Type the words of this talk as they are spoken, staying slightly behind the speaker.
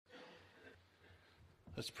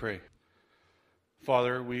Let's pray.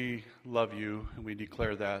 Father, we love you, and we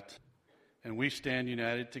declare that. And we stand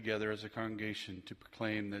united together as a congregation to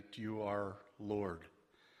proclaim that you are Lord.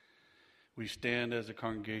 We stand as a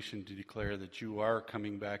congregation to declare that you are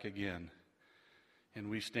coming back again. And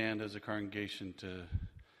we stand as a congregation to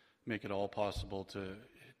make it all possible to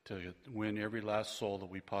win every last soul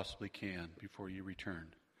that we possibly can before you return.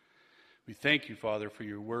 We thank you, Father, for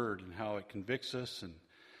your word and how it convicts us and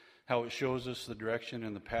how it shows us the direction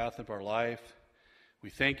and the path of our life. We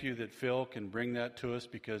thank you that Phil can bring that to us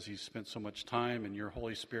because he's spent so much time and your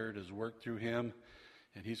Holy Spirit has worked through him.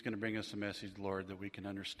 And he's going to bring us a message, Lord, that we can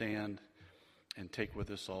understand and take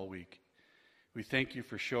with us all week. We thank you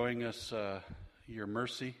for showing us your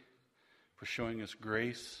mercy, for showing us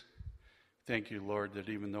grace. Thank you, Lord, that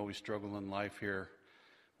even though we struggle in life here,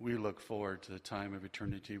 we look forward to the time of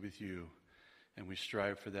eternity with you. And we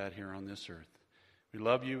strive for that here on this earth. We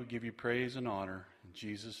love you. We give you praise and honor. In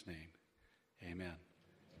Jesus' name, amen.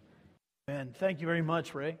 And thank you very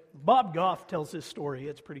much, Ray. Bob Goff tells this story.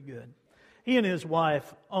 It's pretty good. He and his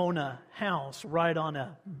wife own a house right on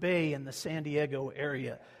a bay in the San Diego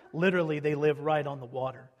area. Literally, they live right on the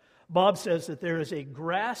water. Bob says that there is a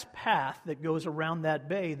grass path that goes around that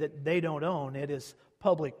bay that they don't own. It is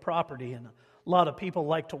public property, and a lot of people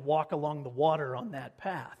like to walk along the water on that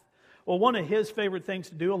path. Well, one of his favorite things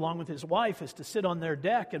to do along with his wife is to sit on their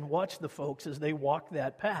deck and watch the folks as they walk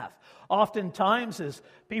that path. Oftentimes, as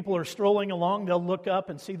people are strolling along, they'll look up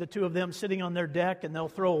and see the two of them sitting on their deck, and they'll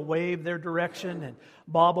throw a wave their direction, and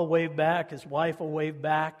Bob will wave back, his wife will wave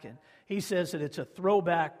back, and he says that it's a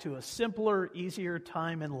throwback to a simpler, easier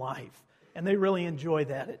time in life, and they really enjoy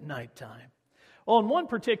that at nighttime. Well, on one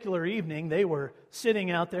particular evening, they were sitting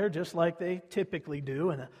out there just like they typically do,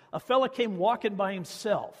 and a fella came walking by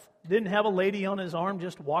himself. Didn't have a lady on his arm,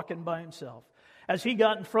 just walking by himself. As he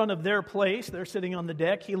got in front of their place, they're sitting on the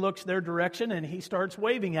deck, he looks their direction and he starts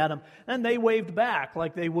waving at them. And they waved back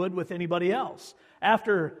like they would with anybody else.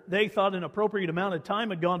 After they thought an appropriate amount of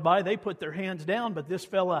time had gone by, they put their hands down, but this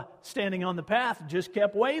fella standing on the path just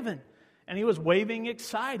kept waving. And he was waving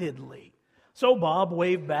excitedly. So Bob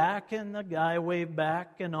waved back, and the guy waved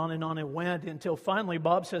back, and on it went, until finally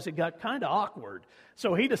Bob says it got kind of awkward.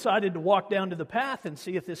 So he decided to walk down to the path and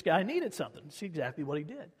see if this guy needed something. See exactly what he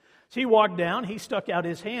did. So he walked down, he stuck out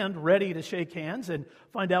his hand, ready to shake hands and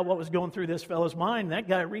find out what was going through this fellow's mind. That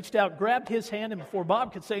guy reached out, grabbed his hand, and before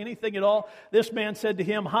Bob could say anything at all, this man said to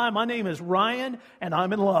him, "Hi, my name is Ryan, and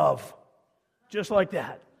I'm in love." Just like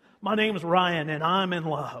that. "My name is Ryan, and I'm in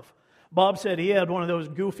love." Bob said he had one of those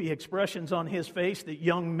goofy expressions on his face that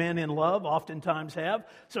young men in love oftentimes have,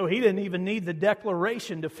 so he didn't even need the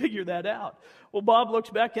declaration to figure that out. Well, Bob looks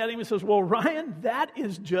back at him and says, "Well, Ryan, that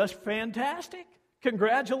is just fantastic.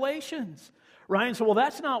 Congratulations." Ryan said, "Well,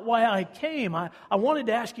 that's not why I came. I wanted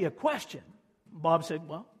to ask you a question." Bob said,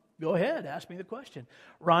 "Well, go ahead, ask me the question."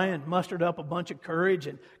 Ryan mustered up a bunch of courage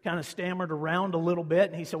and kind of stammered around a little bit,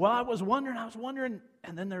 and he said, "Well, I was wondering,"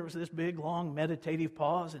 and then there was this big, long, meditative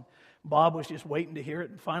pause, and Bob was just waiting to hear it,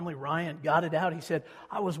 and finally Ryan got it out. He said,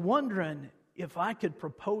 "I was wondering if I could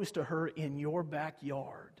propose to her in your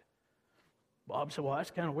backyard." Bob said, "Well, that's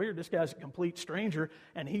kind of weird. This guy's a complete stranger,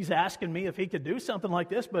 and he's asking me if he could do something like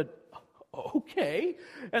this, but okay."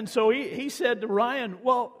 And so he said to Ryan,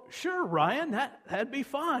 "Well, sure, Ryan, that'd be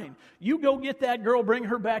fine. You go get that girl, bring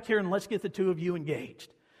her back here, and let's get the two of you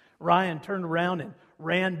engaged." Ryan turned around and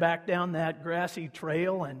ran back down that grassy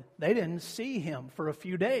trail, and they didn't see him for a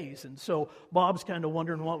few days. And so Bob's kind of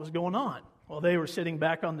wondering what was going on. Well, they were sitting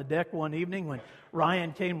back on the deck one evening when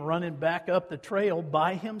Ryan came running back up the trail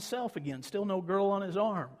by himself again, still no girl on his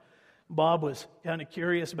arm. Bob was kind of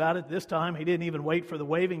curious about it. This time, he didn't even wait for the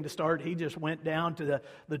waving to start. He just went down to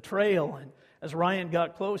the trail, and as Ryan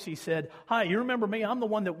got close, he said, "Hi, you remember me? I'm the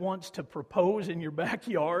one that wants to propose in your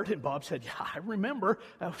backyard." And Bob said, "Yeah, I remember.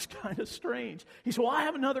 That was kind of strange." He said, "Well, I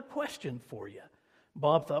have another question for you."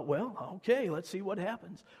 Bob thought, "Well, okay, let's see what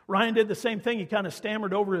happens." Ryan did the same thing. He kind of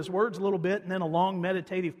stammered over his words a little bit, and then a long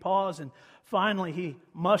meditative pause, and finally he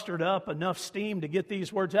mustered up enough steam to get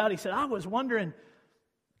these words out. He said, "I was wondering,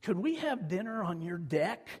 could we have dinner on your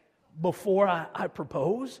deck before I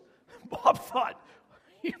propose?" Bob thought,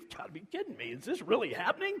 "You've got to be kidding me. Is this really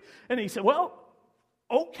happening?" And he said, "Well,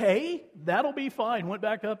 okay, that'll be fine." Went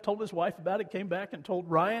back up, told his wife about it, came back and told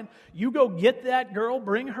Ryan, "You go get that girl,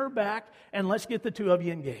 bring her back, and let's get the two of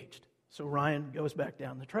you engaged." So Ryan goes back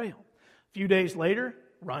down the trail. A few days later,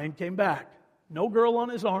 Ryan came back. No girl on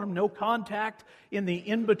his arm, no contact in the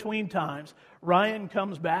in-between times. Ryan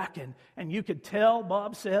comes back, and you could tell,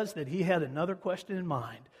 Bob says, that he had another question in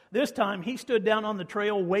mind. This time, he stood down on the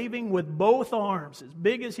trail waving with both arms, as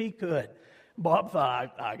big as he could. Bob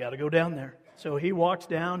thought, I got to go down there. So he walks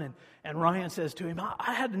down, and Ryan says to him,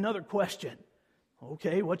 I had another question.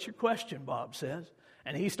 Okay, what's your question, Bob says.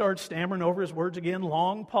 And he starts stammering over his words again,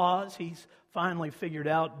 long pause. He's finally figured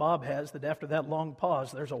out, Bob has, that after that long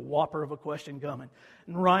pause, there's a whopper of a question coming.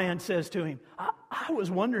 And Ryan says to him, I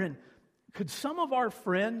was wondering, could some of our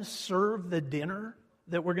friends serve the dinner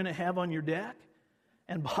that we're going to have on your deck?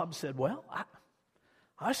 And Bob said, well,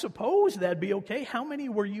 I suppose that'd be okay. How many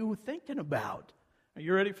were you thinking about? Are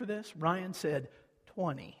you ready for this? Ryan said,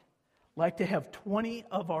 20. Like to have 20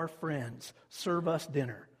 of our friends serve us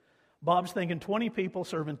dinner. Bob's thinking 20 people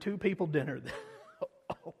serving 2 people dinner.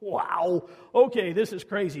 Wow. Okay, this is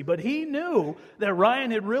crazy. But he knew that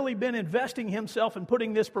Ryan had really been investing himself in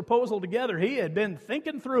putting this proposal together. He had been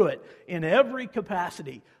thinking through it in every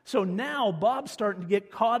capacity. So now Bob's starting to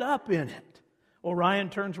get caught up in it. Well, Ryan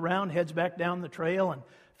turns around, heads back down the trail, and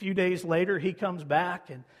a few days later he comes back,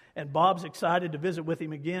 and Bob's excited to visit with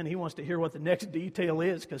him again. He wants to hear what the next detail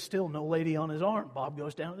is because still no lady on his arm. Bob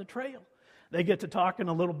goes down the trail. They get to talking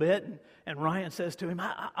a little bit, and Ryan says to him,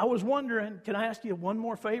 I was wondering, can I ask you one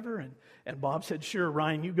more favor? And Bob said, sure,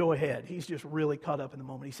 Ryan, you go ahead. He's just really caught up in the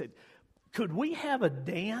moment. He said, could we have a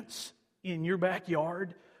dance in your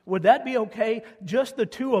backyard? Would that be okay? Just the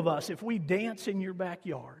 2 of us, if we dance in your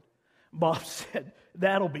backyard. Bob said,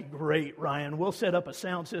 that'll be great, Ryan. We'll set up a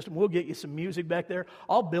sound system. We'll get you some music back there.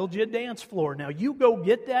 I'll build you a dance floor. Now you go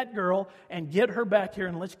get that girl and get her back here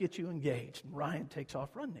and let's get you engaged. And Ryan takes off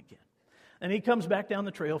running again. And he comes back down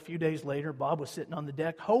the trail a few days later. Bob was sitting on the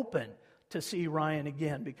deck hoping to see Ryan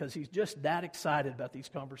again because he's just that excited about these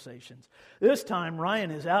conversations. This time,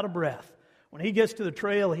 Ryan is out of breath. When he gets to the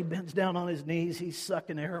trail, he bends down on his knees. He's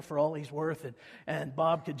sucking air for all he's worth. And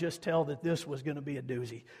Bob could just tell that this was going to be a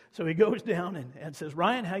doozy. So he goes down and says,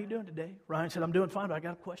 Ryan, how you doing today? Ryan said, I'm doing fine, but I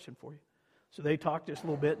got a question for you. So they talk just a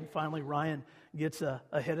little bit, and finally Ryan gets a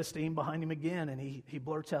head of steam behind him again, and he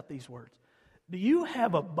blurts out these words. Do you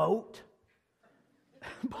have a boat?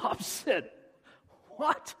 Bob said,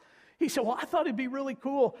 what? He said, well, I thought it'd be really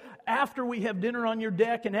cool after we have dinner on your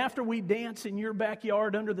deck and after we dance in your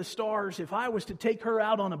backyard under the stars, if I was to take her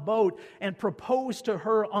out on a boat and propose to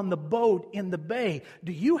her on the boat in the bay.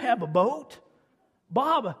 Do you have a boat?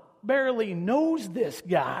 Bob barely knows this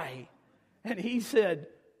guy. And he said,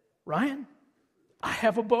 Ryan, I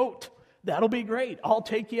have a boat. That'll be great. I'll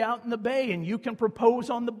take you out in the bay and you can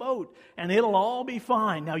propose on the boat and it'll all be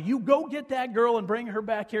fine. Now you go get that girl and bring her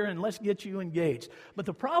back here and let's get you engaged. But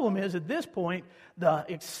the problem is at this point, the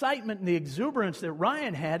excitement and the exuberance that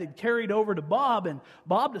Ryan had carried over to Bob, and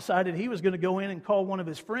Bob decided he was going to go in and call one of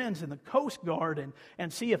his friends in the Coast Guard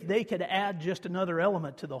and see if they could add just another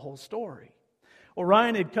element to the whole story. Well,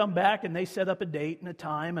 Ryan had come back and they set up a date and a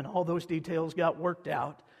time and all those details got worked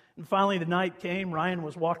out. And finally the night came. Ryan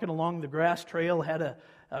was walking along the grass trail, had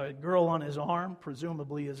a girl on his arm,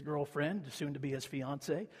 presumably his girlfriend, soon to be his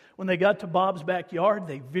fiancée. When they got to Bob's backyard,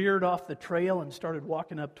 they veered off the trail and started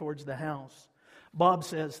walking up towards the house. Bob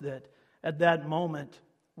says that at that moment,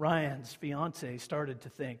 Ryan's fiancée started to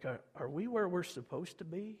think, are we where we're supposed to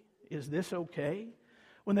be? Is this okay?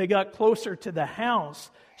 When they got closer to the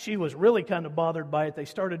house, she was really kind of bothered by it. They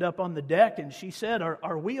started up on the deck, and she said,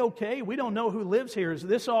 are we okay? We don't know who lives here. Is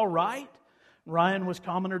this all right? Ryan was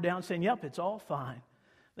calming her down, saying, yep, it's all fine.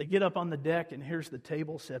 They get up on the deck, and here's the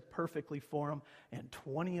table set perfectly for them, and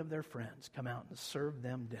 20 of their friends come out and serve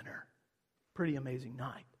them dinner. Pretty amazing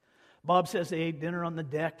night. Bob says they ate dinner on the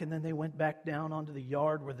deck, and then they went back down onto the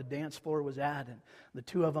yard where the dance floor was at, and the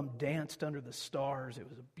 2 of them danced under the stars. It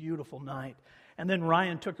was a beautiful night. And then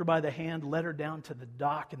Ryan took her by the hand, led her down to the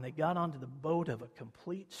dock, and they got onto the boat of a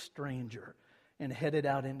complete stranger and headed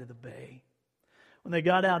out into the bay. When they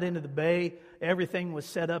got out into the bay, everything was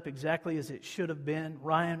set up exactly as it should have been.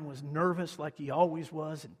 Ryan was nervous like he always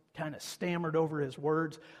was and kind of stammered over his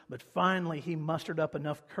words, but finally he mustered up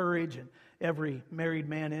enough courage, and every married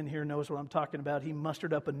man in here knows what I'm talking about. He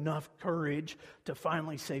mustered up enough courage to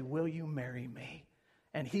finally say, will you marry me?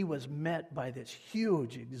 And he was met by this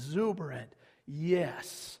huge, exuberant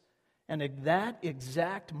yes. And at that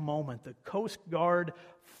exact moment, the Coast Guard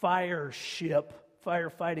firefighting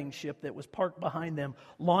ship that was parked behind them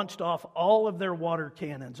launched off all of their water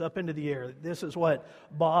cannons up into the air. This is what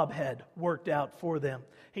Bob had worked out for them.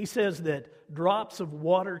 He says that drops of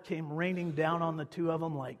water came raining down on the 2 of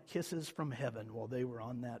them like kisses from heaven while they were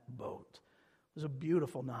on that boat. It was a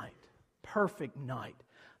beautiful night, perfect night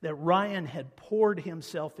that Ryan had poured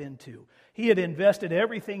himself into. He had invested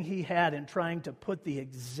everything he had in trying to put the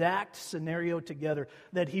exact scenario together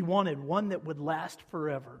that he wanted, one that would last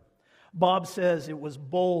forever. Bob says it was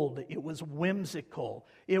bold, it was whimsical,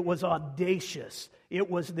 it was audacious, it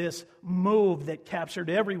was this move that captured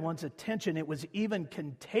everyone's attention, it was even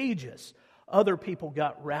contagious. Other people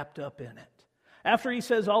got wrapped up in it. After he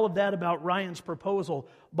says all of that about Ryan's proposal,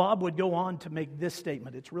 Bob would go on to make this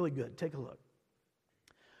statement. It's really good. Take a look.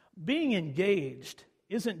 Being engaged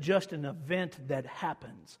isn't just an event that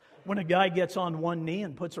happens when a guy gets on one knee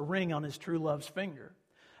and puts a ring on his true love's finger.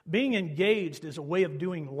 Being engaged is a way of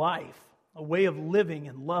doing life, a way of living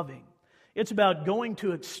and loving. It's about going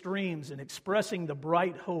to extremes and expressing the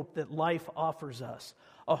bright hope that life offers us,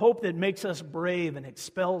 a hope that makes us brave and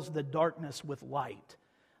expels the darkness with light.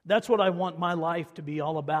 That's what I want my life to be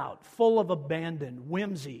all about, full of abandon,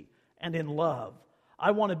 whimsy, and in love.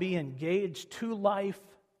 I want to be engaged to life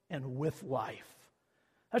and with life.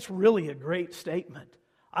 That's really a great statement.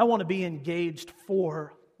 I want to be engaged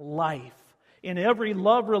for life. In every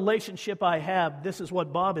love relationship I have, this is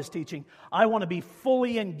what Bob is teaching. I want to be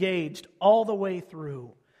fully engaged all the way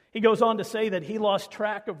through. He goes on to say that he lost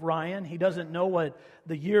track of Ryan. He doesn't know what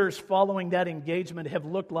the years following that engagement have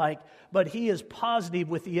looked like, but he is positive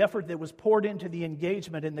with the effort that was poured into the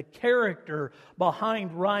engagement and the character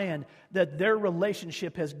behind Ryan that their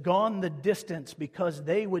relationship has gone the distance because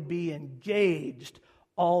they would be engaged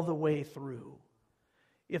all the way through.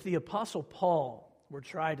 If the Apostle Paul were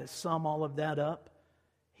trying to sum all of that up,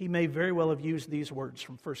 he may very well have used these words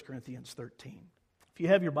from 1 Corinthians 13. If you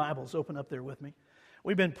have your Bibles, open up there with me.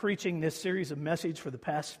 We've been preaching this series of messages for the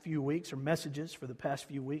past few weeks.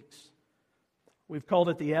 We've called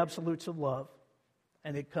it the Absolutes of Love,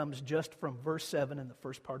 and it comes just from verse 7 and the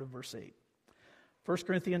first part of verse 8. 1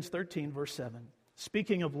 Corinthians 13, verse 7.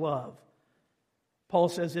 Speaking of love, Paul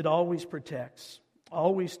says it always protects,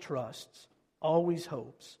 always trusts, always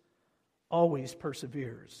hopes, always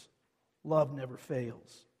perseveres. Love never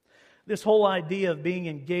fails. This whole idea of being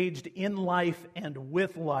engaged in life and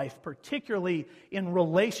with life, particularly in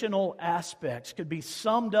relational aspects, could be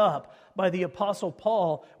summed up by the Apostle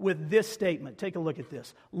Paul with this statement. Take a look at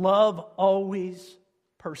this. Love always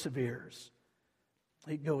perseveres.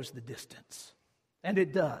 It goes the distance. And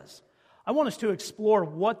it does. I want us to explore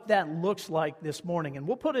what that looks like this morning, and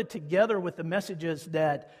we'll put it together with the messages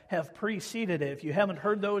that have preceded it. If you haven't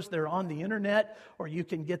heard those, they're on the internet, or you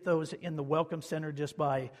can get those in the Welcome Center just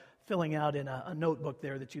by filling out in a notebook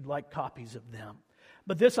there that you'd like copies of them.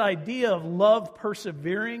 But this idea of love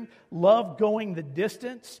persevering, love going the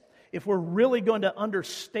distance, if we're really going to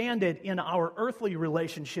understand it in our earthly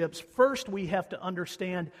relationships, first we have to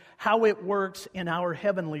understand how it works in our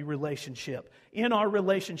heavenly relationship, in our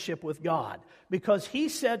relationship with God. Because He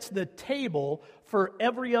sets the table for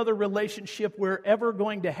every other relationship we're ever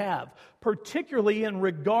going to have, particularly in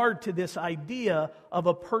regard to this idea of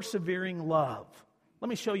a persevering love. Let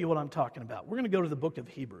me show you what I'm talking about. We're going to go to the book of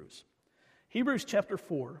Hebrews. Hebrews chapter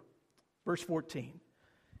 4, verse 14.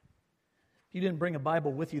 If you didn't bring a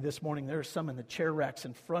Bible with you this morning, there are some in the chair racks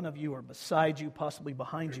in front of you or beside you, possibly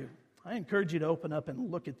behind you. I encourage you to open up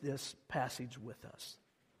and look at this passage with us.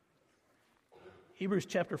 Hebrews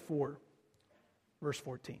chapter 4, verse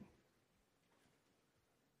 14.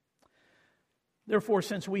 Therefore,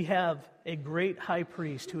 since we have a great high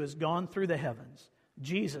priest who has gone through the heavens,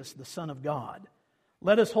 Jesus, the Son of God,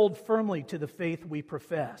 let us hold firmly to the faith we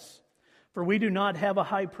profess. For we do not have a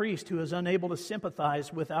high priest who is unable to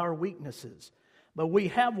sympathize with our weaknesses, but we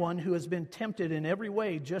have one who has been tempted in every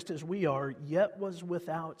way just as we are, yet was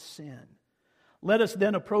without sin. Let us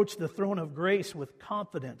then approach the throne of grace with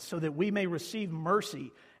confidence so that we may receive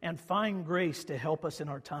mercy and find grace to help us in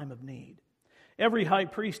our time of need. Every high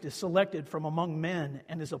priest is selected from among men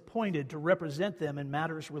and is appointed to represent them in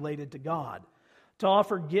matters related to God, to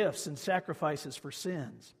offer gifts and sacrifices for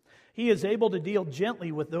sins. He is able to deal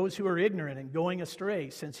gently with those who are ignorant and going astray,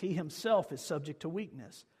 since he himself is subject to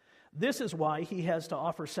weakness. This is why he has to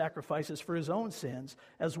offer sacrifices for his own sins,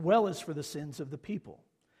 as well as for the sins of the people.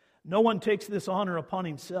 No one takes this honor upon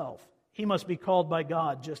himself. He must be called by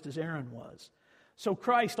God, just as Aaron was. So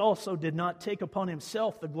Christ also did not take upon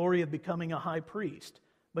himself the glory of becoming a high priest.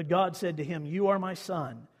 But God said to him, "You are my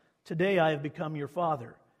son. Today I have become your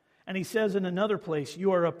father." And he says in another place,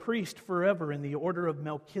 "You are a priest forever in the order of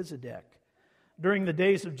Melchizedek." During the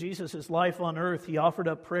days of Jesus' life on earth, he offered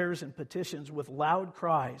up prayers and petitions with loud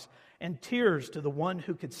cries and tears to the one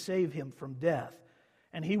who could save him from death.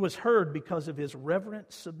 And he was heard because of his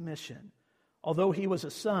reverent submission. Although he was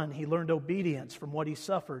a son, he learned obedience from what he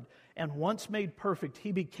suffered. And once made perfect,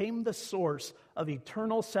 he became the source of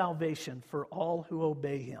eternal salvation for all who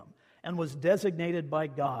obey him, and was designated by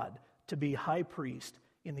God to be high priest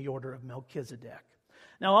in the order of Melchizedek.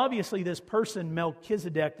 Now, obviously, this person,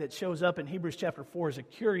 Melchizedek, that shows up in Hebrews chapter 4 is a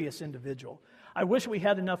curious individual. I wish we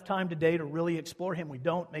had enough time today to really explore him. We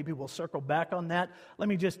don't. Maybe we'll circle back on that. Let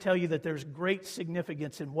me just tell you that there's great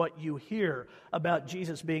significance in what you hear about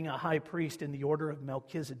Jesus being a high priest in the order of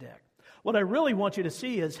Melchizedek. What I really want you to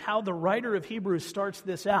see is how the writer of Hebrews starts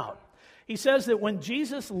this out. He says that when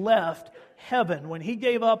Jesus left heaven, when he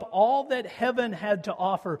gave up all that heaven had to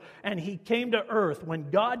offer and he came to earth,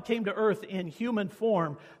 when God came to earth in human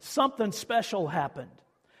form, something special happened.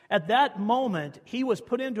 At that moment, he was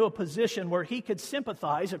put into a position where he could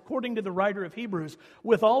sympathize, according to the writer of Hebrews,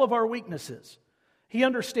 with all of our weaknesses. He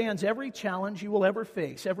understands every challenge you will ever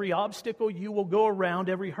face, every obstacle you will go around,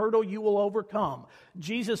 every hurdle you will overcome.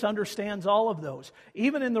 Jesus understands all of those.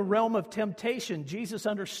 Even in the realm of temptation, Jesus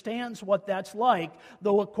understands what that's like,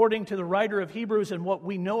 though according to the writer of Hebrews and what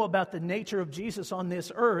we know about the nature of Jesus on this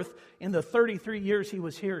earth, in the 33 years he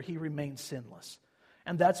was here, he remained sinless.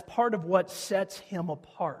 And that's part of what sets him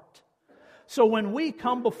apart. So when we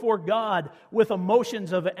come before God with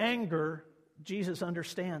emotions of anger, Jesus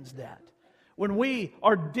understands that. When we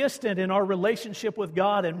are distant in our relationship with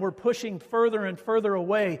God and we're pushing further and further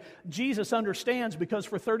away, Jesus understands, because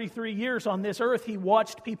for 33 years on this earth, he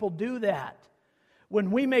watched people do that.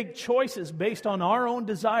 When we make choices based on our own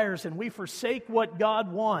desires and we forsake what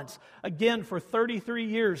God wants, again, for 33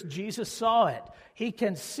 years, Jesus saw it. He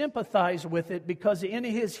can sympathize with it because in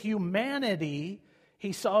his humanity,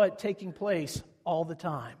 he saw it taking place all the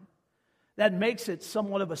time. That makes it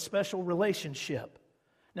somewhat of a special relationship.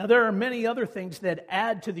 Now, there are many other things that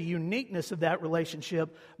add to the uniqueness of that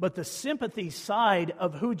relationship, but the sympathy side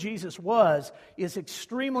of who Jesus was is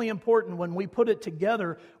extremely important when we put it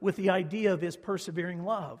together with the idea of his persevering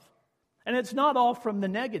love. And it's not all from the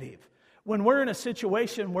negative. When we're in a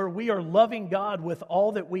situation where we are loving God with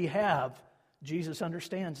all that we have, Jesus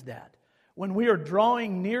understands that. When we are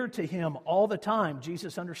drawing near to him all the time,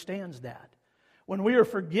 Jesus understands that. When we are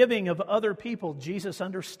forgiving of other people, Jesus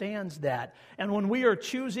understands that. And when we are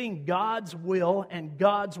choosing God's will and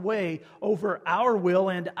God's way over our will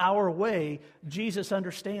and our way, Jesus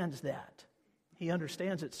understands that. He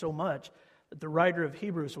understands it so much that the writer of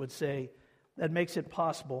Hebrews would say that makes it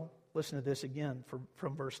possible. Listen to this again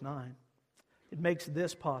from verse 9. It makes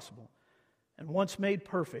this possible. And once made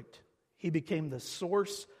perfect, he became the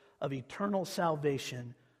source of eternal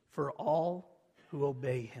salvation for all who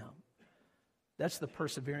obey him. That's the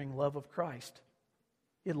persevering love of Christ.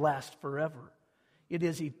 It lasts forever. It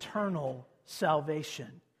is eternal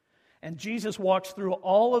salvation. And Jesus walks through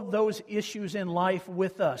all of those issues in life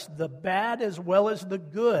with us, the bad as well as the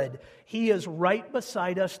good. He is right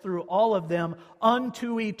beside us through all of them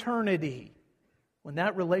unto eternity. When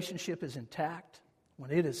that relationship is intact, when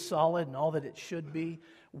it is solid and all that it should be,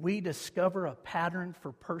 we discover a pattern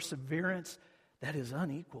for perseverance that is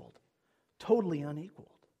unequaled, totally unequaled.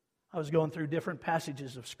 I was going through different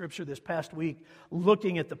passages of Scripture this past week,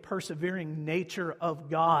 looking at the persevering nature of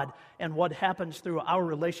God and what happens through our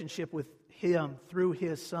relationship with him through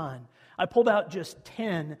his Son. I pulled out just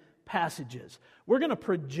 10 passages. We're going to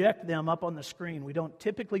project them up on the screen. We don't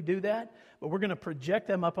typically do that, but we're going to project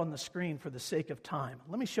them up on the screen for the sake of time.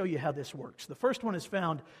 Let me show you how this works. The first one is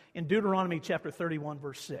found in Deuteronomy chapter 31,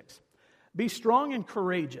 verse 6. Be strong and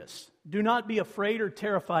courageous. Do not be afraid or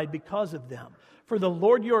terrified because of them. For the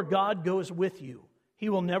Lord your God goes with you. He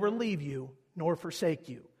will never leave you nor forsake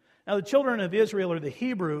you. Now the children of Israel, or the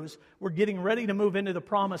Hebrews, were getting ready to move into the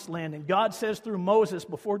promised land. And God says through Moses,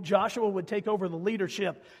 before Joshua would take over the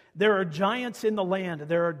leadership, there are giants in the land.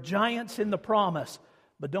 There are giants in the promise.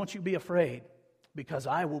 But don't you be afraid, because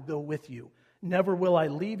I will go with you. Never will I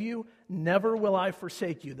leave you. Never will I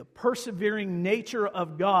forsake you. The persevering nature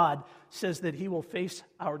of God says that he will face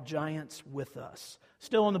our giants with us.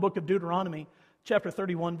 Still in the book of Deuteronomy, chapter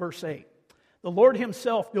 31, verse 8. The Lord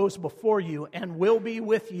himself goes before you and will be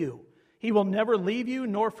with you. He will never leave you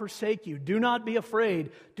nor forsake you. Do not be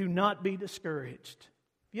afraid. Do not be discouraged.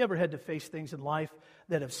 Have you ever had to face things in life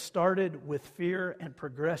that have started with fear and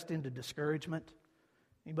progressed into discouragement?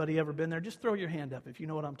 Anybody ever been there? Just throw your hand up if you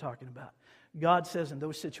know what I'm talking about. God says in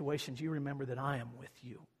those situations, you remember that I am with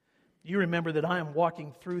you. You remember that I am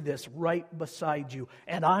walking through this right beside you,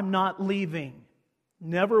 and I'm not leaving.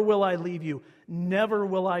 Never will I leave you. Never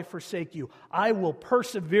will I forsake you. I will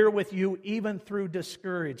persevere with you even through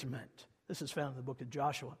discouragement. This is found in the book of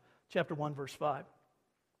Joshua, chapter 1, verse 5.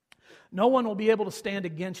 No one will be able to stand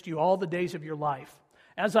against you all the days of your life.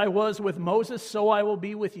 As I was with Moses, so I will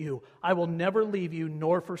be with you. I will never leave you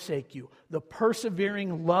nor forsake you. The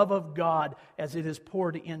persevering love of God as it is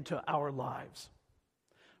poured into our lives.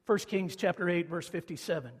 1 Kings chapter 8, verse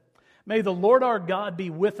 57. May the Lord our God be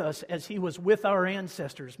with us as He was with our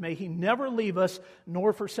ancestors. May He never leave us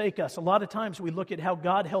nor forsake us. A lot of times we look at how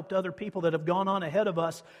God helped other people that have gone on ahead of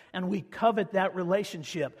us, and we covet that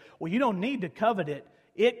relationship. Well, you don't need to covet it.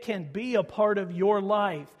 It can be a part of your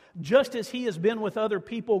life. Just as He has been with other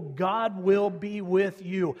people, God will be with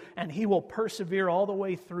you, and He will persevere all the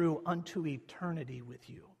way through unto eternity with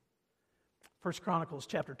you. 1 Chronicles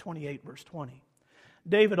chapter 28, verse 20.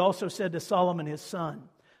 David also said to Solomon his son,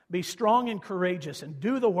 "Be strong and courageous, and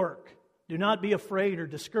do the work. Do not be afraid or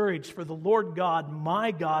discouraged, for the Lord God,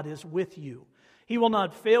 my God, is with you. He will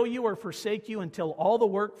not fail you or forsake you until all the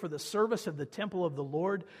work for the service of the temple of the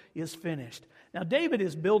Lord is finished." Now, David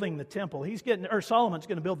is building the temple. Solomon's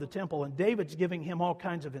going to build the temple, and David's giving him all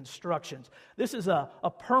kinds of instructions. This is a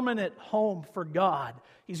permanent home for God.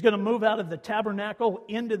 He's going to move out of the tabernacle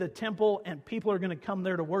into the temple, and people are going to come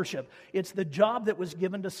there to worship. It's the job that was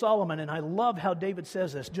given to Solomon, and I love how David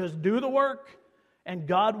says this. Just do the work, and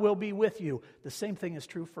God will be with you. The same thing is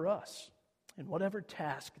true for us. In whatever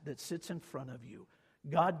task that sits in front of you,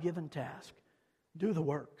 God-given task, do the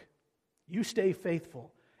work. You stay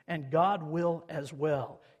faithful, and God will as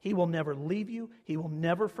well. He will never leave you. He will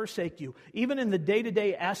never forsake you. Even in the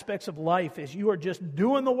day-to-day aspects of life, as you are just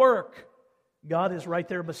doing the work, God is right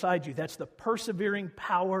there beside you. That's the persevering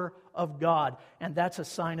power of God, and that's a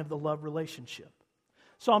sign of the love relationship.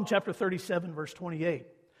 Psalm chapter 37, verse 28.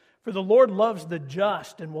 "For the Lord loves the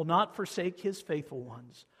just and will not forsake His faithful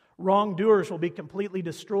ones. Wrongdoers will be completely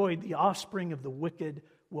destroyed. The offspring of the wicked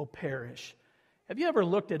will perish." Have you ever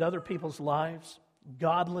looked at other people's lives,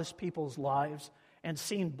 godless people's lives, and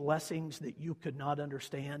seen blessings that you could not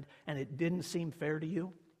understand, and it didn't seem fair to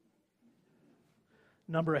you?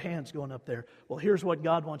 Number of hands going up there. Well, here's what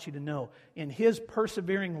God wants you to know. In His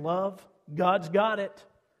persevering love, God's got it.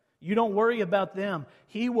 You don't worry about them.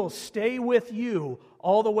 He will stay with you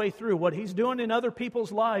all the way through. What He's doing in other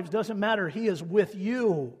people's lives doesn't matter. He is with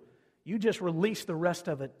you. You just release the rest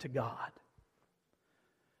of it to God.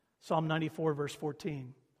 Psalm 94, verse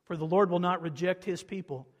 14. "For the Lord will not reject His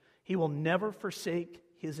people. He will never forsake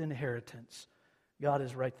His inheritance." God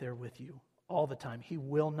is right there with you all the time. He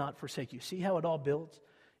will not forsake you. See how it all builds?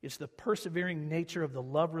 It's the persevering nature of the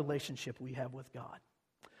love relationship we have with God.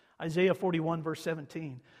 Isaiah 41, verse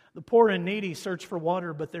 17. "The poor and needy search for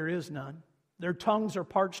water, but there is none. Their tongues are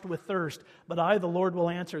parched with thirst, but I, the Lord, will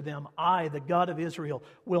answer them. I, the God of Israel,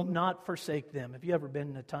 will not forsake them." Have you ever been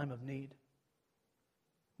in a time of need?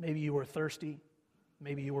 Maybe you were thirsty.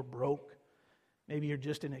 Maybe you were broke. Maybe you're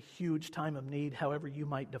just in a huge time of need, however you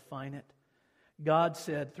might define it. God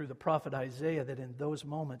said through the prophet Isaiah that in those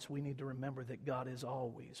moments we need to remember that God is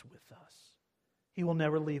always with us. He will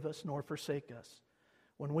never leave us nor forsake us.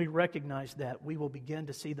 When we recognize that, we will begin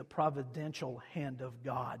to see the providential hand of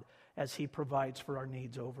God as He provides for our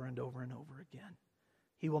needs over and over and over again.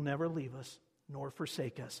 He will never leave us nor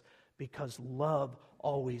forsake us because love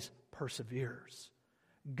always perseveres.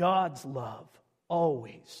 God's love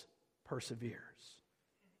always perseveres.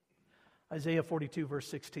 Isaiah 42, verse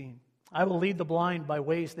 16. "I will lead the blind by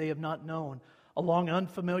ways they have not known. Along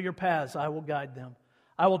unfamiliar paths I will guide them.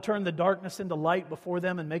 I will turn the darkness into light before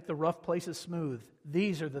them and make the rough places smooth.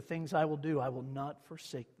 These are the things I will do. I will not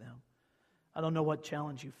forsake them." I don't know what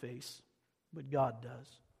challenge you face, but God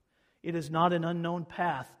does. It is not an unknown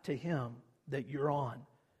path to Him that you're on,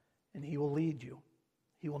 and He will lead you.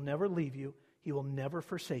 He will never leave you. He will never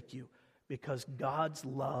forsake you because God's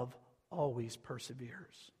love always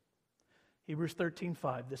perseveres. Hebrews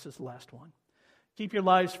 13:5, this is the last one. "Keep your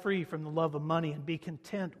lives free from the love of money and be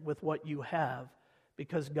content with what you have,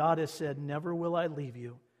 because God has said, 'Never will I leave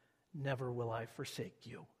you, never will I forsake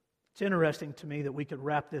you.'" It's interesting to me that we could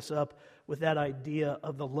wrap this up with that idea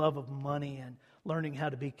of the love of money and learning how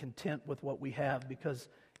to be content with what we have, because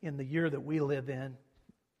in the year that we live in,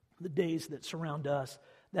 the days that surround us,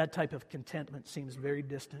 that type of contentment seems very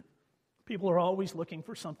distant. People are always looking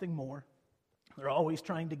for something more. They're always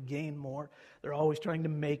trying to gain more. They're always trying to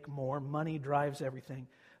make more. Money drives everything.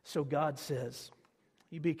 So God says,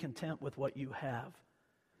 you be content with what you have.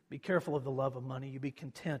 Be careful of the love of money. You be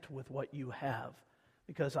content with what you have,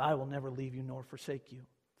 because I will never leave you nor forsake you.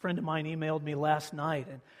 A friend of mine emailed me last night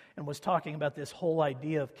and was talking about this whole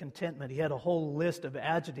idea of contentment. He had a whole list of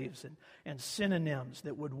adjectives and synonyms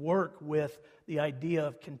that would work with the idea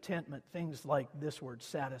of contentment. Things like this word,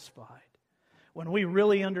 satisfied. When we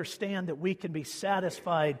really understand that we can be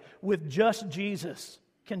satisfied with just Jesus,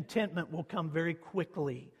 contentment will come very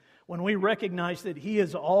quickly. When we recognize that He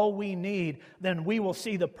is all we need, then we will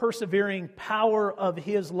see the persevering power of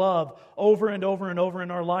His love over and over and over in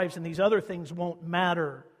our lives, and these other things won't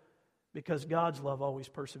matter because God's love always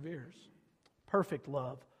perseveres. Perfect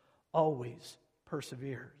love always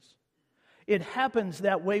perseveres. It happens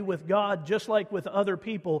that way with God, just like with other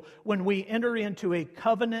people, when we enter into a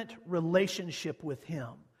covenant relationship with Him.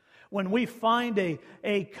 When we find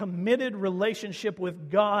a committed relationship with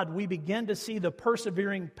God, we begin to see the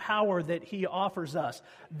persevering power that He offers us.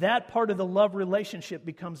 That part of the love relationship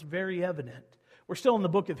becomes very evident. We're still in the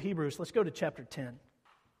book of Hebrews. Let's go to chapter 10,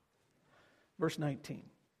 verse 19.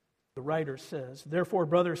 The writer says, "Therefore,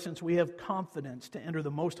 brothers, since we have confidence to enter the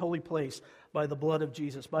most holy place by the blood of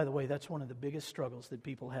Jesus." By the way, that's one of the biggest struggles that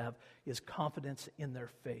people have, is confidence in their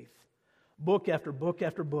faith. Book after book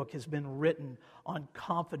after book has been written on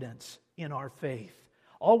confidence in our faith.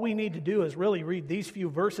 All we need to do is really read these few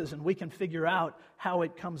verses and we can figure out how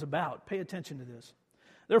it comes about. Pay attention to this.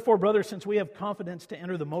 "Therefore, brothers, since we have confidence to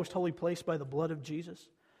enter the most holy place by the blood of Jesus,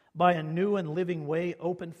 by a new and living way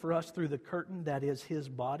opened for us through the curtain that is His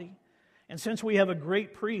body, and since we have a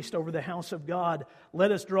great priest over the house of God,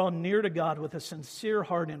 let us draw near to God with a sincere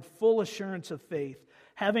heart and full assurance of faith,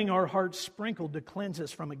 having our hearts sprinkled to cleanse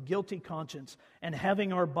us from a guilty conscience, and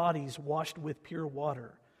having our bodies washed with pure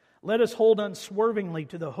water. Let us hold unswervingly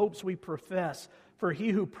to the hopes we profess, for He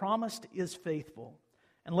who promised is faithful.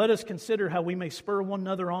 And let us consider how we may spur one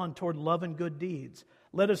another on toward love and good deeds.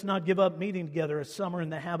 Let us not give up meeting together as some are in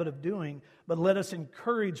the habit of doing, but let us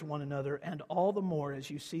encourage one another, and all the more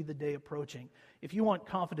as you see the day approaching." If you want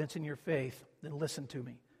confidence in your faith, then listen to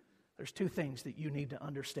me. There's two things that you need to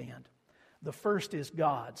understand. The first is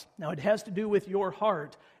God's. Now, it has to do with your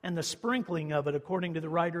heart and the sprinkling of it, according to the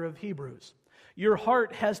writer of Hebrews. Your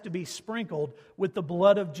heart has to be sprinkled with the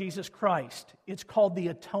blood of Jesus Christ. It's called the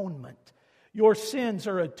atonement. Your sins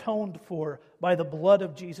are atoned for by the blood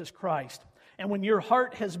of Jesus Christ. And when your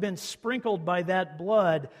heart has been sprinkled by that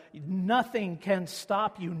blood, nothing can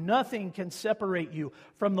stop you, nothing can separate you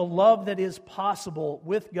from the love that is possible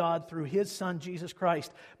with God through His Son, Jesus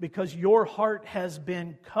Christ, because your heart has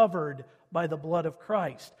been covered by the blood of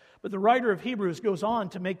Christ. But the writer of Hebrews goes on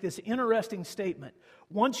to make this interesting statement.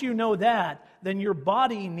 Once you know that, then your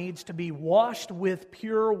body needs to be washed with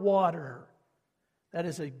pure water. That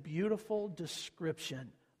is a beautiful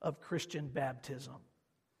description of Christian baptism.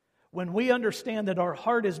 When we understand that our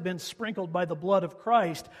heart has been sprinkled by the blood of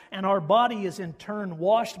Christ and our body is in turn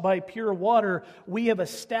washed by pure water, we have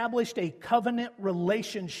established a covenant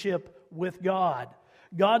relationship with God.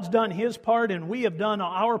 God's done His part and we have done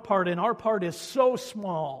our part, and our part is so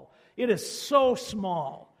small. It is so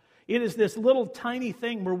small. It is this little tiny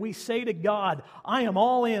thing where we say to God, "I am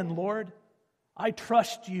all in, Lord. I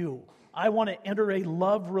trust You. I want to enter a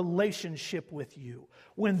love relationship with You."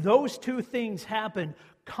 When those two things happen,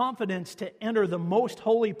 confidence to enter the most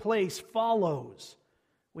holy place follows.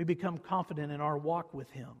 We become confident in our walk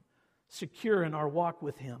with Him, secure in our walk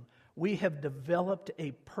with Him. We have developed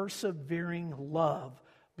a persevering love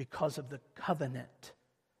because of the covenant.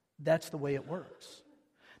 That's the way it works.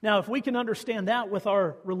 Now, if we can understand that with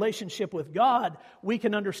our relationship with God, we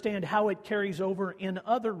can understand how it carries over in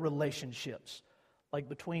other relationships, like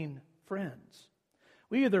between friends.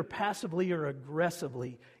 We either passively or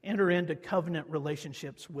aggressively enter into covenant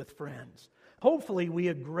relationships with friends. Hopefully, we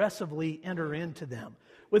aggressively enter into them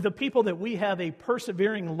with the people that we have a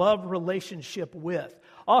persevering love relationship with.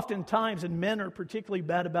 Oftentimes, and men are particularly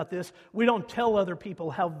bad about this, we don't tell other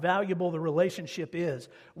people how valuable the relationship is.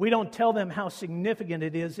 We don't tell them how significant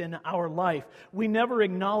it is in our life. We never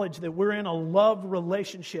acknowledge that we're in a love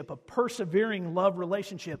relationship, a persevering love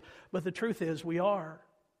relationship. But the truth is, we are,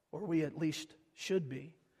 or we at least should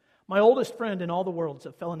be. My oldest friend in all the world is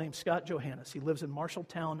a fellow named Scott Johannes. He lives in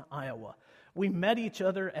Marshalltown, Iowa. We met each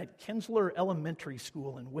other at Kinsler Elementary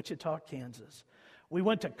School in Wichita, Kansas. We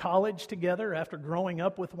went to college together after growing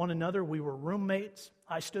up with one another. We were roommates.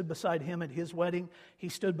 I stood beside him at his wedding. He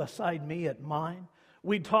stood beside me at mine.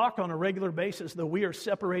 We talk on a regular basis, though we are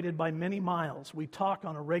separated by many miles. We talk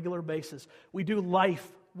on a regular basis. We do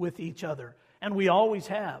life with each other, and we always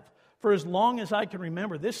have. For as long as I can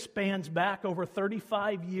remember, this spans back over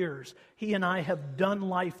 35 years. He and I have done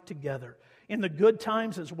life together. In the good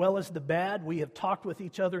times as well as the bad, we have talked with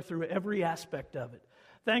each other through every aspect of it.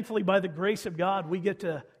 Thankfully, by the grace of God, we get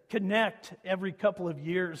to connect every couple of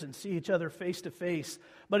years and see each other face to face.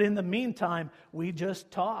 But in the meantime, we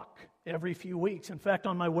just talk every few weeks. In fact,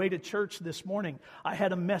 on my way to church this morning, I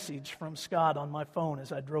had a message from Scott on my phone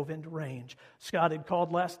as I drove into range. Scott had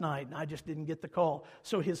called last night, and I just didn't get the call,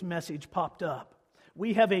 so his message popped up.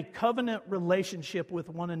 We have a covenant relationship with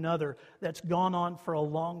one another that's gone on for a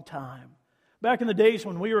long time. Back in the days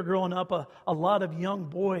when we were growing up, a lot of young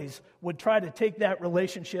boys would try to take that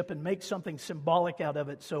relationship and make something symbolic out of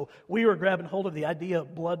it. So we were grabbing hold of the idea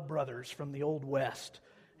of blood brothers from the Old West.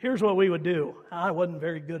 here's what we would do. I wasn't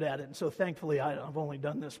very good at it, and so thankfully I've only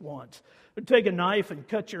done this once. We'd take a knife and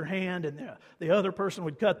cut your hand, and the other person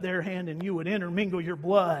would cut their hand, and you would intermingle your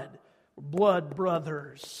blood. We're blood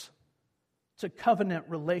brothers. It's a covenant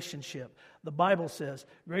relationship. The Bible says,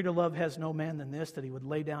 greater love has no man than this, that he would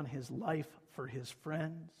lay down his life for his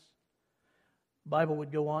friends. The Bible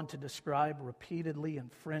would go on to describe repeatedly in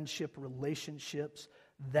friendship relationships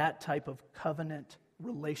that type of covenant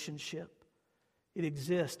relationship. It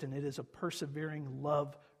exists, and it is a persevering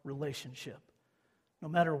love relationship. No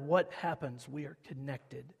matter what happens, we are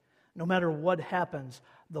connected. No matter what happens,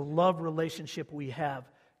 the love relationship we have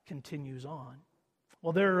continues on.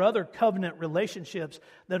 Well, there are other covenant relationships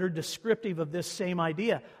that are descriptive of this same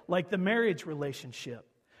idea, like the marriage relationship.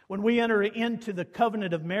 When we enter into the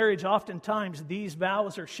covenant of marriage, oftentimes these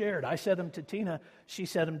vows are shared. I said them to Tina, she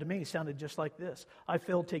said them to me. It sounded just like this. I,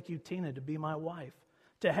 Phil, take you, Tina, to be my wife,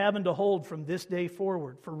 to have and to hold from this day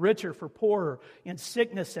forward, for richer, for poorer, in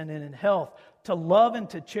sickness and in health, to love and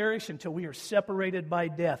to cherish until we are separated by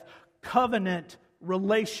death. Covenant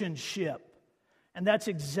relationship. And that's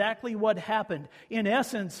exactly what happened. In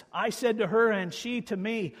essence, I said to her and she to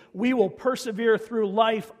me, we will persevere through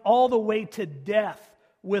life all the way to death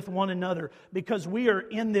with one another because we are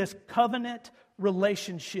in this covenant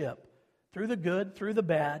relationship. Through the good, through the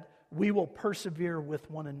bad, we will persevere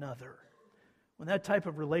with one another. When that type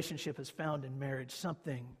of relationship is found in marriage,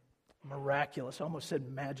 something miraculous, I almost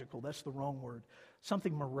said magical, that's the wrong word.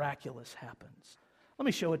 Something miraculous happens. Let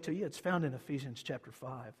me show it to you. It's found in Ephesians chapter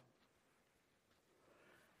 5.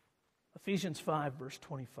 Ephesians 5, verse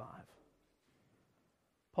 25.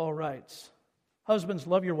 Paul writes, husbands,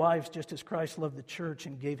 love your wives just as Christ loved the church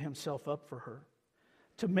and gave himself up for her,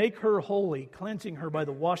 to make her holy, cleansing her by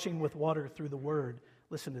the washing with water through the word.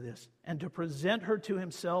 Listen to this. And to present her to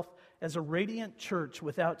himself as a radiant church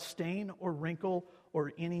without stain or wrinkle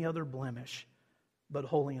or any other blemish, but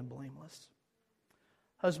holy and blameless.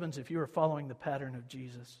 Husbands, if you are following the pattern of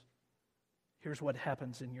Jesus, here's what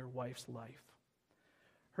happens in your wife's life.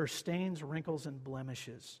 Her stains, wrinkles, and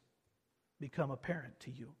blemishes become apparent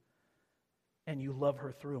to you, and you love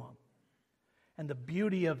her through them. And the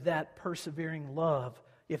beauty of that persevering love,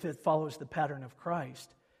 if it follows the pattern of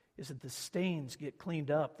Christ, is that the stains get cleaned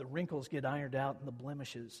up, the wrinkles get ironed out, and the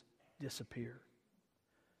blemishes disappear.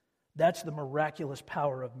 That's the miraculous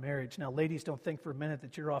power of marriage. Now, ladies, don't think for a minute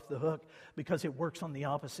that you're off the hook, because it works on the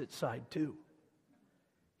opposite side too.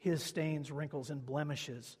 His stains, wrinkles, and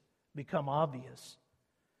blemishes become obvious.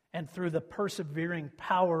 And through the persevering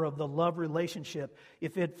power of the love relationship,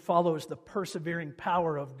 if it follows the persevering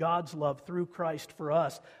power of God's love through Christ for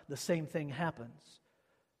us, the same thing happens.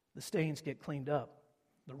 The stains get cleaned up,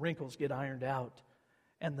 the wrinkles get ironed out,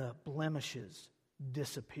 and the blemishes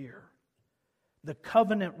disappear. The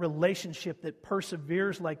covenant relationship that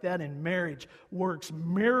perseveres like that in marriage works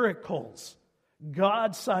miracles,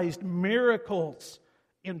 God-sized miracles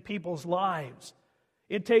in people's lives.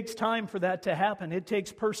 It takes time for that to happen. It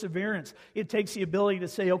takes perseverance. It takes the ability to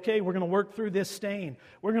say, okay, we're going to work through this stain.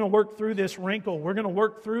 We're going to work through this wrinkle. We're going to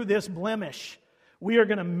work through this blemish. We are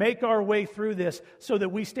going to make our way through this so that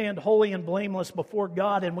we stand holy and blameless before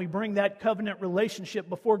God, and we bring that covenant relationship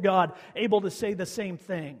before God, able to say the same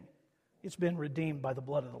thing. It's been redeemed by the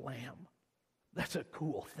blood of the Lamb. That's a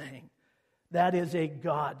cool thing. That is a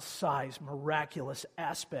God-sized, miraculous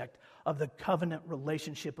aspect of the covenant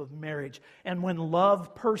relationship of marriage. And when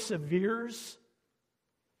love perseveres,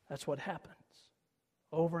 that's what happens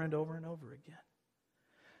over and over and over again.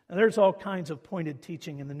 Now, there's all kinds of pointed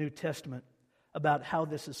teaching in the New Testament about how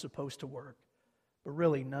this is supposed to work, but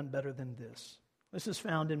really none better than this. This is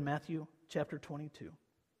found in Matthew chapter 22,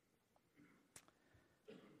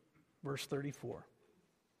 verse 34.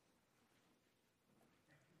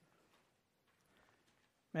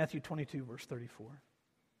 Matthew 22, verse 34.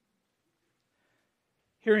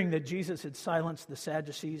 Hearing that Jesus had silenced the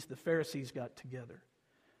Sadducees, the Pharisees got together.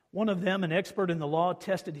 One of them, an expert in the law,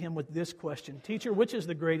 tested him with this question, "Teacher, which is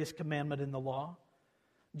the greatest commandment in the law?"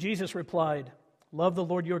 Jesus replied, "Love the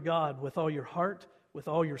Lord your God with all your heart, with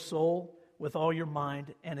all your soul, with all your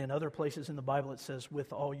mind," and in other places in the Bible it says,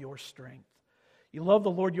 "with all your strength." You love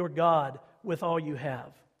the Lord your God with all you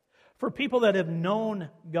have. For people that have known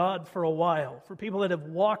God for a while, for people that have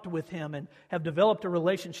walked with Him and have developed a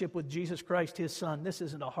relationship with Jesus Christ, His Son, this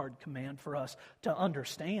isn't a hard command for us to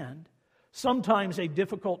understand. Sometimes a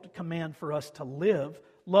difficult command for us to live.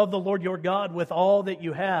 Love the Lord your God with all that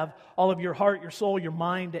you have, all of your heart, your soul, your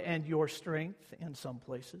mind, and your strength in some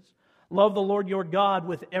places. Love the Lord your God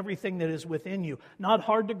with everything that is within you. Not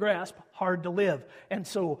hard to grasp, hard to live. And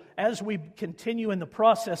so as we continue in the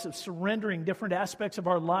process of surrendering different aspects of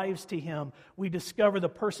our lives to Him, we discover the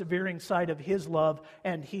persevering side of His love,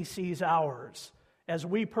 and He sees ours. As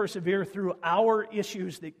we persevere through our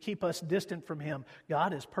issues that keep us distant from Him,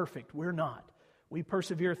 God is perfect. We're not. We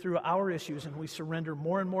persevere through our issues and we surrender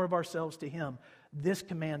more and more of ourselves to Him. This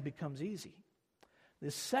command becomes easy.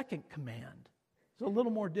 This second command is a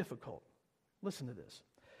little more difficult. Listen to this.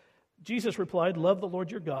 Jesus replied, "Love the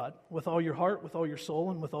Lord your God with all your heart, with all your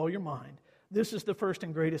soul, and with all your mind. This is the first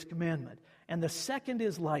and greatest commandment. And the second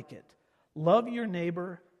is like it. Love your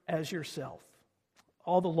neighbor as yourself."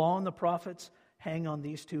 All the law and the prophets hang on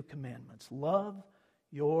these two commandments. Love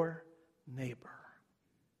your neighbor.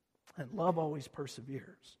 And love always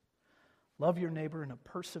perseveres. Love your neighbor in a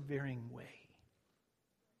persevering way.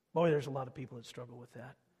 Boy, there's a lot of people that struggle with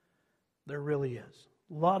that. There really is.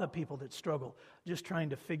 A lot of people that struggle just trying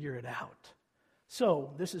to figure it out.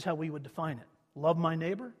 So, this is how we would define it. Love my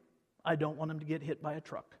neighbor. I don't want him to get hit by a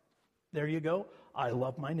truck. There you go. I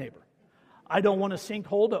love my neighbor. I don't want a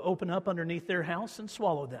sinkhole to open up underneath their house and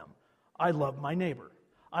swallow them. I love my neighbor.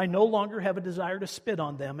 I no longer have a desire to spit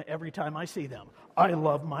on them every time I see them. I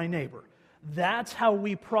love my neighbor. That's how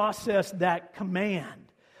we process that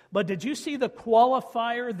command. But did you see the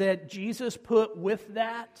qualifier that Jesus put with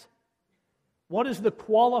that? What is the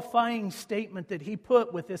qualifying statement that He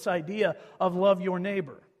put with this idea of love your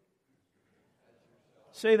neighbor?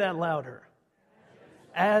 Say that louder.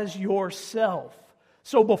 As yourself.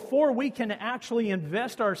 So before we can actually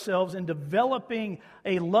invest ourselves in developing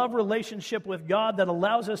a love relationship with God that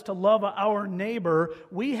allows us to love our neighbor,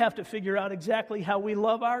 we have to figure out exactly how we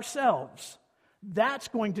love ourselves. That's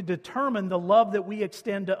going to determine the love that we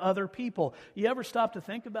extend to other people. You ever stop to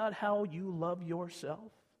think about how you love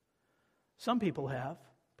yourself? Some people have,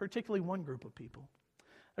 particularly one group of people.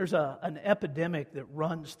 There's an epidemic that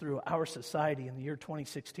runs through our society in the year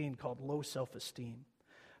 2016 called low self-esteem.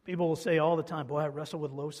 People will say all the time, boy, I wrestle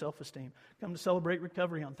with low self-esteem. Come to Celebrate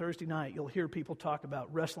Recovery on Thursday night, you'll hear people talk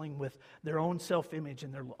about wrestling with their own self-image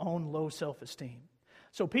and their own low self-esteem.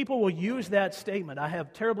 So people will use that statement, I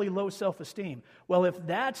have terribly low self-esteem. Well, if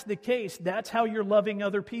that's the case, that's how you're loving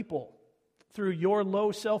other people, through your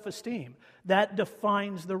low self-esteem. That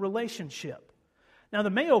defines the relationship. Now, the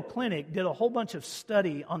Mayo Clinic did a whole bunch of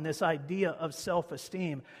study on this idea of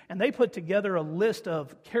self-esteem, and they put together a list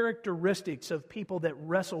of characteristics of people that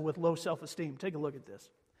wrestle with low self-esteem. Take a look at this.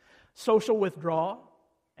 Social withdrawal,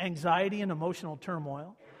 anxiety and emotional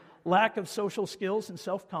turmoil, lack of social skills and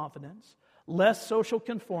self-confidence, less social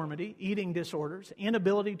conformity, eating disorders,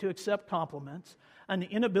 inability to accept compliments, an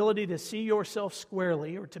inability to see yourself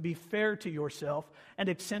squarely or to be fair to yourself, and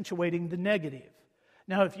accentuating the negative.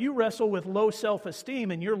 Now, if you wrestle with low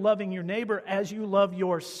self-esteem and you're loving your neighbor as you love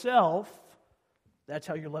yourself, that's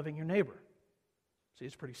how you're loving your neighbor. See,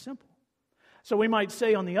 it's pretty simple. So we might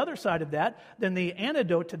say on the other side of that, then the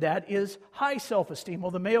antidote to that is high self-esteem.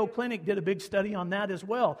 Well, the Mayo Clinic did a big study on that as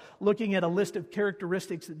well, looking at a list of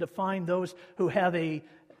characteristics that define those who have a,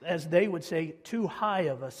 as they would say, too high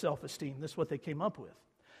of a self-esteem. This is what they came up with.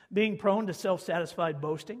 Being prone to self-satisfied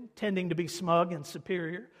boasting, tending to be smug and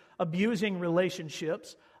superior, abusing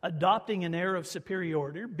relationships, adopting an air of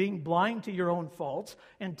superiority, being blind to your own faults,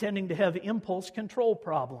 and tending to have impulse control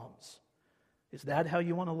problems. Is that how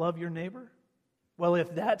you want to love your neighbor? Well,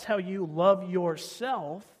 if that's how you love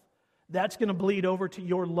yourself, that's going to bleed over to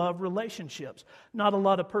your love relationships. Not a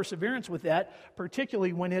lot of perseverance with that,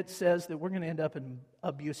 particularly when it says that we're going to end up in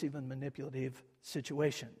abusive and manipulative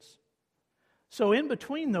situations. So in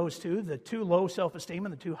between those two, the too low self-esteem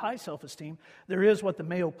and the too high self-esteem, there is what the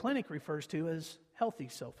Mayo Clinic refers to as healthy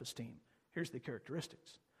self-esteem. Here's the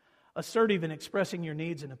characteristics. Assertive in expressing your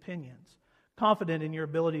needs and opinions. Confident in your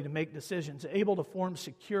ability to make decisions. Able to form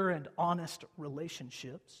secure and honest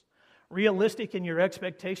relationships. Realistic in your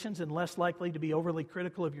expectations and less likely to be overly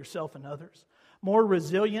critical of yourself and others. More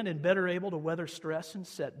resilient and better able to weather stress and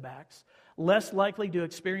setbacks. Less likely to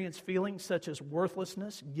experience feelings such as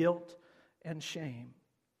worthlessness, guilt, and shame.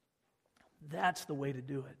 That's the way to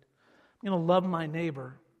do it. I'm going to love my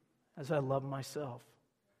neighbor as I love myself.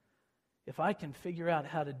 If I can figure out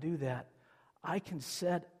how to do that, I can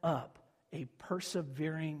set up a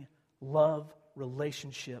persevering love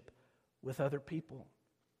relationship with other people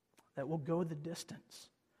that will go the distance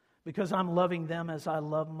because I'm loving them as I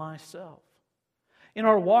love myself. In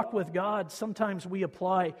our walk with God, sometimes we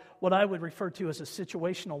apply what I would refer to as a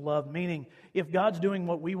situational love, meaning if God's doing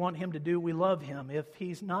what we want Him to do, we love Him. If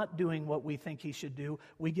He's not doing what we think He should do,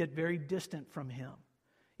 we get very distant from Him.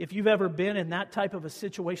 If you've ever been in that type of a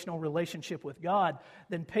situational relationship with God,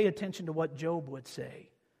 then pay attention to what Job would say.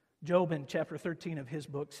 Job in chapter 13 of his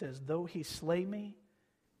book says, "Though he slay me,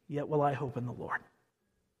 yet will I hope in the Lord.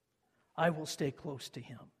 I will stay close to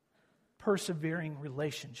him." Persevering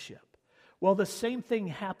relationship. Well, the same thing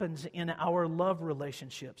happens in our love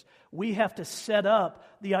relationships. We have to set up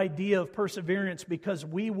the idea of perseverance because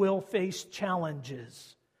we will face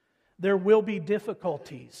challenges. There will be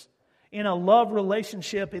difficulties. In a love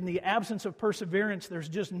relationship, in the absence of perseverance, there's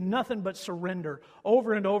just nothing but surrender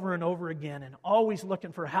over and over and over again, and always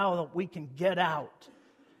looking for how we can get out.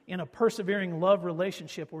 In a persevering love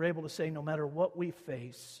relationship, we're able to say, no matter what we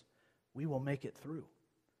face, we will make it through.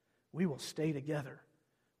 We will stay together.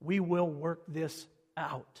 We will work this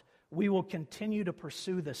out. We will continue to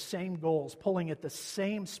pursue the same goals, pulling at the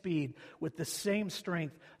same speed, with the same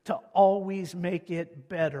strength, to always make it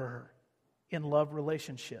better in love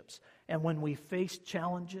relationships. And when we face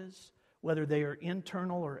challenges, whether they are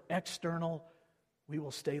internal or external, we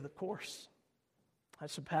will stay the course.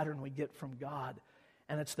 That's the pattern we get from God,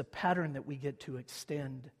 and it's the pattern that we get to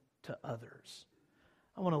extend to others.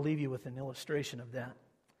 I want to leave you with an illustration of that.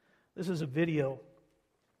 This is a video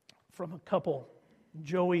from a couple,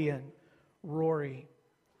 Joey and Rory.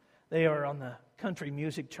 They are on the country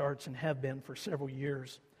music charts and have been for several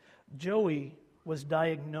years. Joey was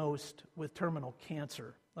diagnosed with terminal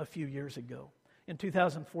cancer a few years ago. In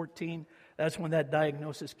 2014, that's when that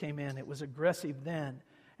diagnosis came in. It was aggressive then,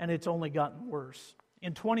 and it's only gotten worse.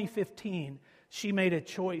 In 2015, she made a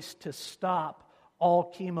choice to stop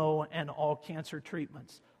all chemo and all cancer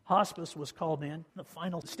treatments. Hospice was called in. The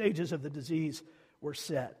final stages of the disease were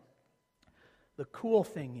set. The cool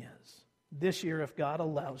thing is, this year, if God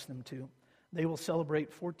allows them to, they will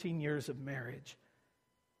celebrate 14 years of marriage.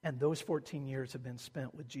 And those 14 years have been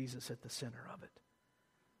spent with Jesus at the center of it.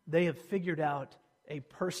 They have figured out a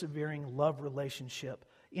persevering love relationship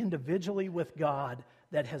individually with God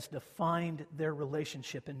that has defined their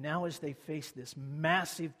relationship. And now as they face this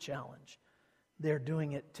massive challenge, they're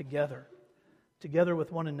doing it together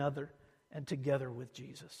with one another and together with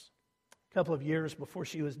Jesus. A couple of years before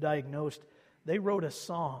she was diagnosed, they wrote a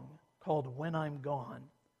song called "When I'm Gone."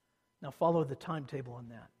 Now follow the timetable on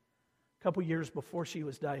that. A couple years before she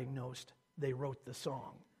was diagnosed, they wrote the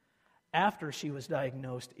song. After she was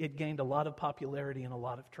diagnosed, it gained a lot of popularity and a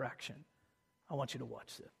lot of traction. I want you to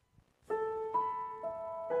watch this.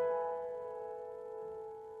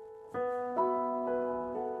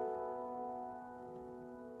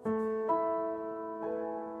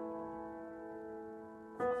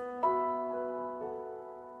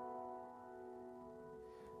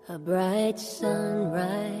 A bright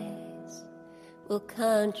sunrise will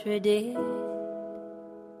contradict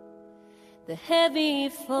the heavy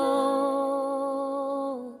fall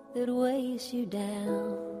that weighs you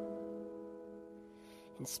down.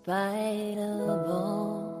 In spite of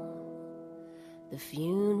all the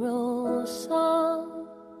funeral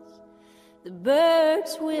songs, the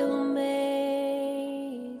birds will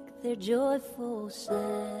make their joyful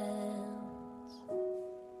sounds.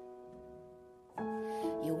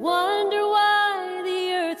 You wonder why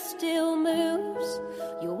the earth still moves.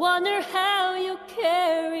 You wonder how you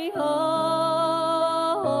carry on.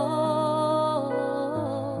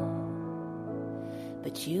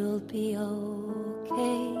 But you'll be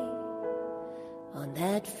okay on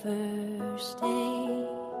that first day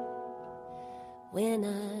when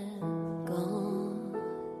I'm gone.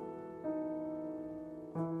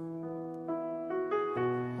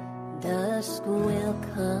 Dusk will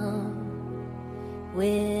come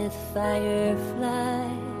with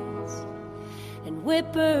fireflies and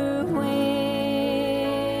whippoorwill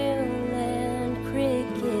and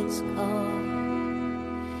crickets call,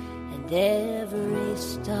 and every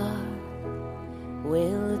star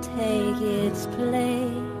will take its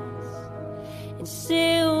place in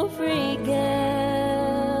silvery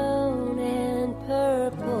gown and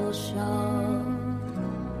purple shawl.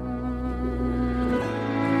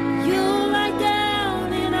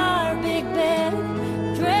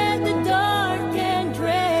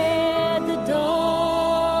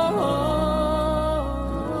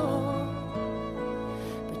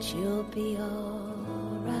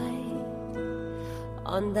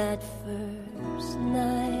 On that first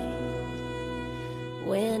night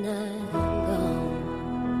when I'm gone,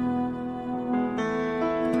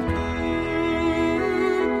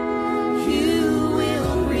 you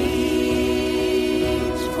will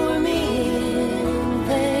reach for me in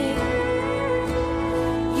vain.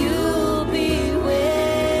 You'll be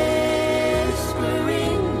whispering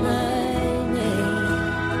my name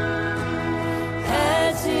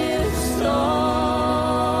as if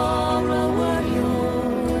sorrow were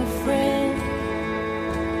your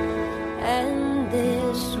and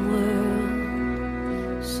this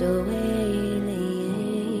world so alien.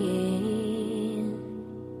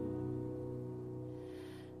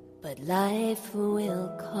 But life will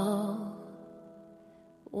call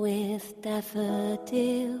with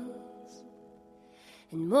daffodils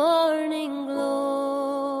and morning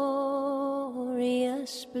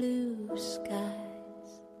glorious blue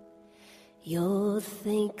skies. You'll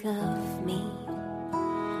think of me,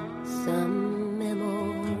 some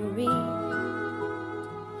memory,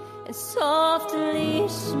 and softly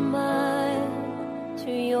smile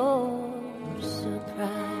to your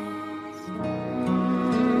surprise.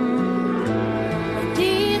 And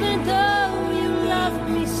even though you love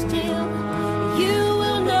me still, you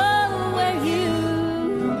will know where you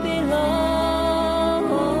belong.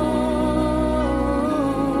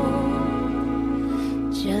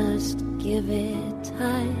 Just give it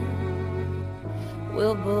time,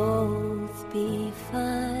 we'll both be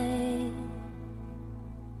fine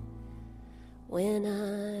when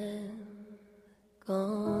I'm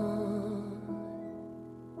gone.